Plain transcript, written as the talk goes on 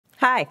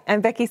Hi, I'm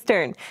Becky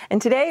Stern,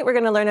 and today we're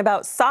going to learn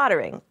about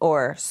soldering,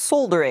 or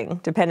soldering,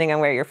 depending on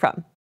where you're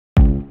from.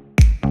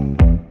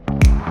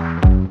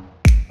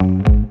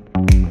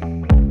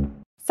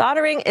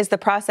 Soldering is the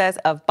process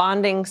of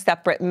bonding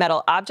separate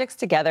metal objects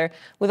together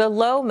with a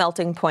low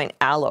melting point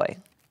alloy.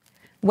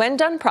 When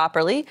done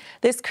properly,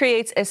 this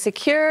creates a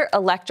secure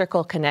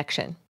electrical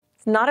connection.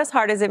 It's not as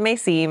hard as it may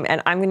seem,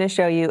 and I'm going to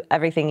show you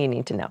everything you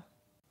need to know.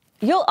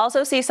 You'll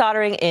also see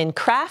soldering in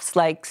crafts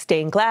like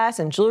stained glass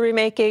and jewelry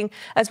making,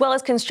 as well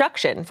as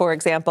construction, for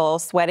example,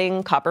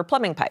 sweating copper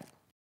plumbing pipe.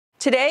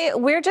 Today,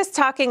 we're just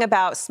talking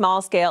about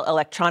small-scale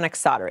electronic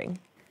soldering.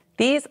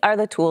 These are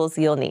the tools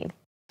you'll need: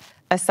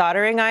 a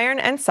soldering iron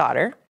and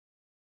solder,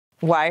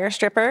 wire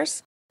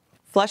strippers,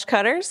 flush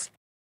cutters,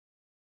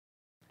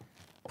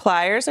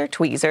 pliers or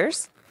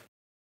tweezers,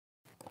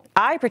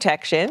 eye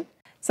protection,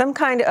 some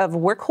kind of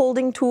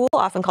work-holding tool,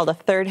 often called a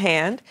third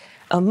hand,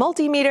 a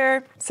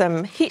multimeter,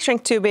 some heat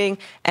shrink tubing,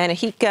 and a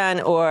heat gun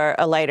or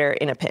a lighter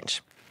in a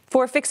pinch.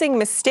 For fixing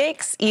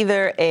mistakes,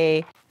 either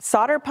a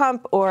solder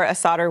pump or a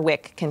solder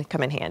wick can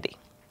come in handy.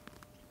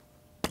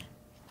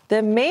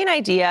 The main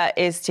idea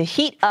is to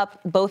heat up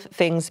both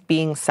things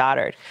being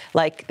soldered,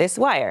 like this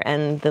wire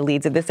and the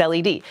leads of this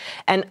LED,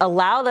 and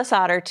allow the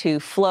solder to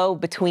flow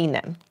between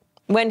them.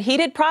 When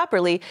heated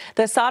properly,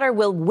 the solder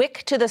will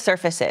wick to the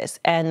surfaces,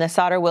 and the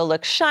solder will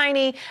look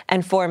shiny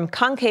and form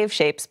concave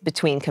shapes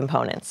between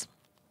components.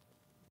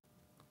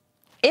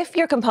 If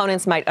your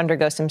components might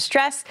undergo some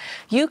stress,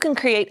 you can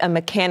create a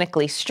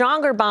mechanically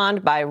stronger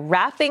bond by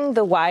wrapping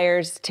the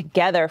wires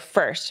together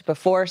first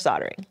before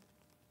soldering.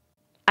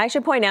 I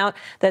should point out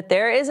that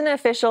there is an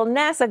official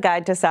NASA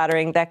guide to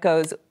soldering that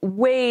goes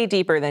way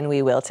deeper than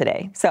we will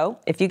today. So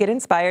if you get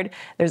inspired,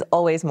 there's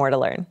always more to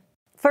learn.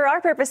 For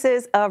our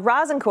purposes, a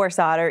rosin core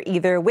solder,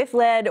 either with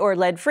lead or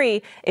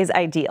lead-free, is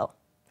ideal.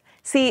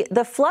 See,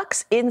 the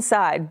flux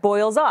inside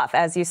boils off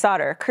as you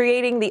solder,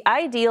 creating the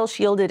ideal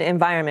shielded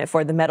environment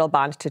for the metal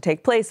bond to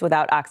take place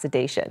without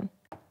oxidation.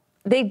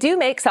 They do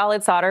make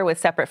solid solder with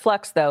separate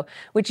flux, though,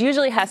 which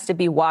usually has to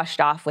be washed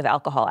off with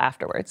alcohol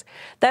afterwards.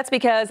 That's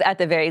because, at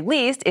the very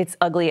least, it's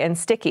ugly and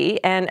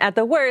sticky, and at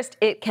the worst,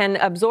 it can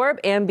absorb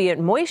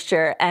ambient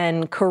moisture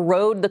and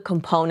corrode the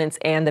components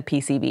and the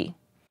PCB.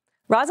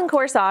 Rosin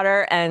core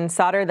solder and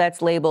solder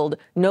that's labeled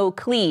no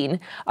clean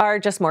are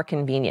just more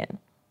convenient.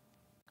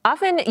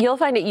 Often, you'll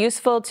find it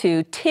useful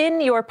to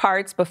tin your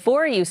parts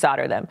before you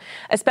solder them,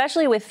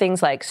 especially with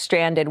things like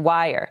stranded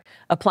wire.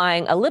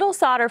 Applying a little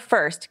solder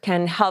first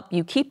can help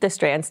you keep the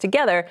strands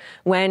together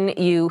when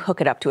you hook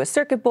it up to a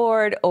circuit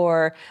board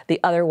or the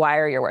other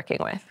wire you're working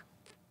with.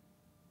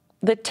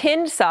 The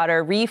tinned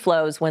solder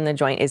reflows when the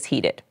joint is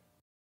heated.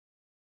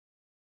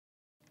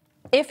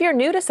 If you're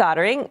new to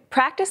soldering,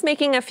 practice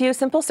making a few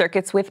simple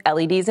circuits with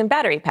LEDs and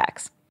battery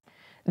packs.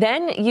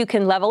 Then you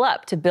can level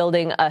up to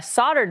building a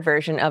soldered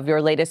version of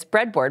your latest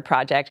breadboard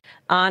project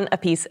on a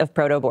piece of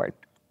proto board.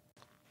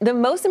 The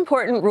most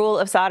important rule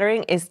of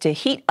soldering is to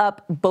heat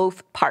up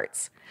both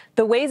parts.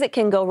 The ways it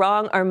can go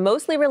wrong are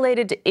mostly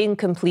related to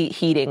incomplete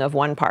heating of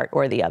one part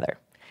or the other.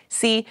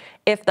 See,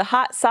 if the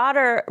hot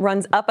solder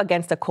runs up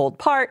against a cold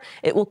part,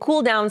 it will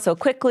cool down so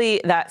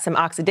quickly that some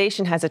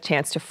oxidation has a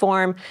chance to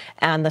form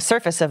on the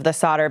surface of the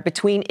solder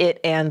between it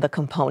and the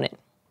component.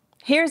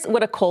 Here's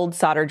what a cold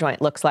solder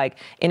joint looks like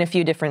in a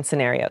few different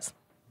scenarios.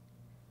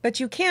 But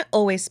you can't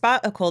always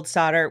spot a cold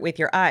solder with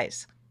your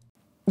eyes.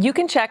 You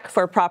can check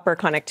for proper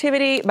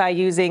connectivity by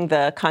using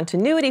the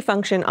continuity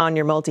function on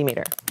your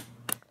multimeter.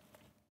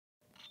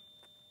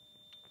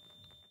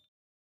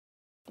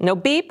 No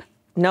beep,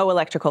 no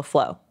electrical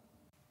flow.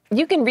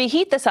 You can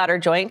reheat the solder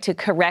joint to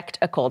correct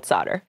a cold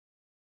solder.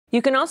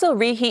 You can also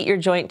reheat your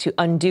joint to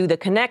undo the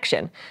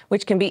connection,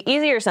 which can be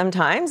easier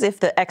sometimes if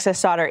the excess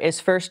solder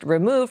is first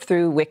removed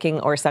through wicking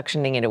or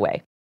suctioning it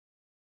away.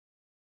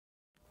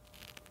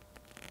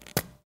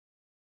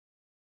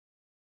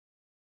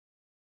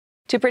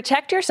 To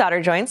protect your solder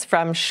joints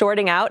from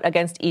shorting out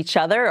against each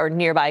other or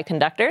nearby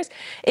conductors,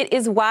 it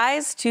is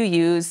wise to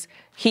use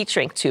heat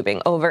shrink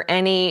tubing over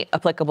any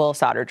applicable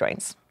solder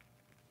joints.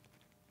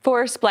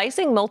 For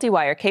splicing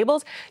multi-wire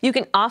cables, you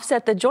can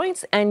offset the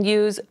joints and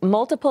use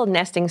multiple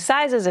nesting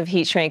sizes of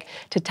heat shrink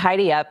to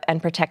tidy up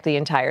and protect the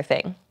entire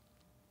thing.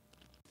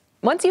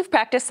 Once you've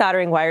practiced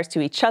soldering wires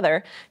to each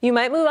other, you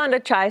might move on to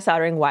try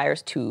soldering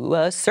wires to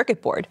a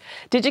circuit board.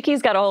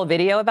 DigiKey's got a whole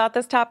video about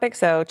this topic,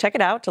 so check it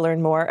out to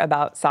learn more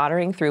about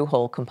soldering through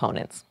whole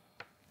components.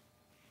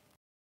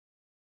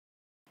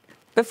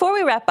 Before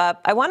we wrap up,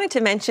 I wanted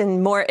to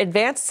mention more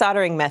advanced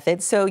soldering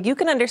methods so you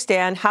can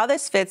understand how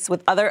this fits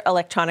with other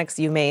electronics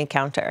you may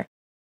encounter.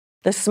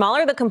 The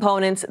smaller the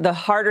components, the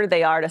harder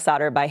they are to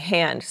solder by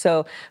hand.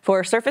 So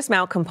for surface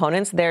mount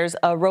components, there's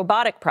a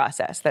robotic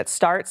process that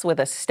starts with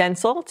a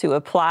stencil to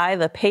apply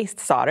the paste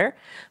solder,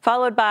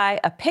 followed by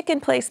a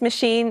pick-and-place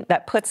machine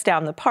that puts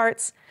down the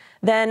parts,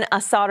 then a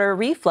solder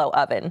reflow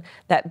oven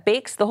that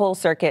bakes the whole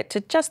circuit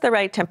to just the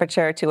right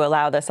temperature to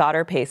allow the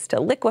solder paste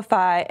to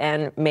liquefy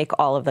and make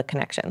all of the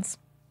connections.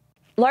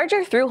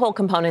 Larger through-hole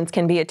components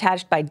can be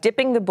attached by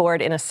dipping the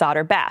board in a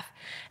solder bath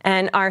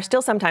and are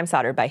still sometimes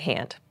soldered by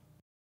hand.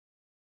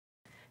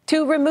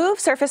 To remove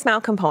surface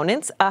mount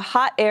components, a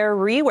hot air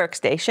rework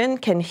station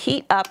can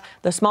heat up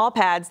the small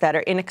pads that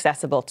are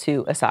inaccessible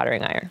to a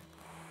soldering iron.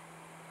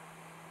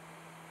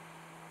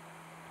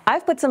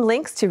 I've put some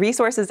links to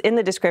resources in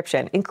the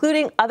description,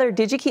 including other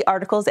DigiKey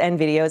articles and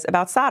videos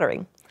about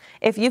soldering.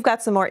 If you've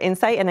got some more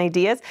insight and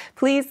ideas,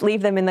 please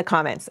leave them in the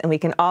comments and we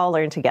can all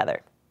learn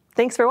together.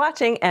 Thanks for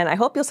watching, and I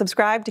hope you'll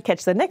subscribe to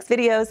catch the next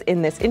videos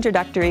in this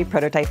introductory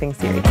prototyping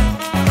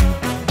series.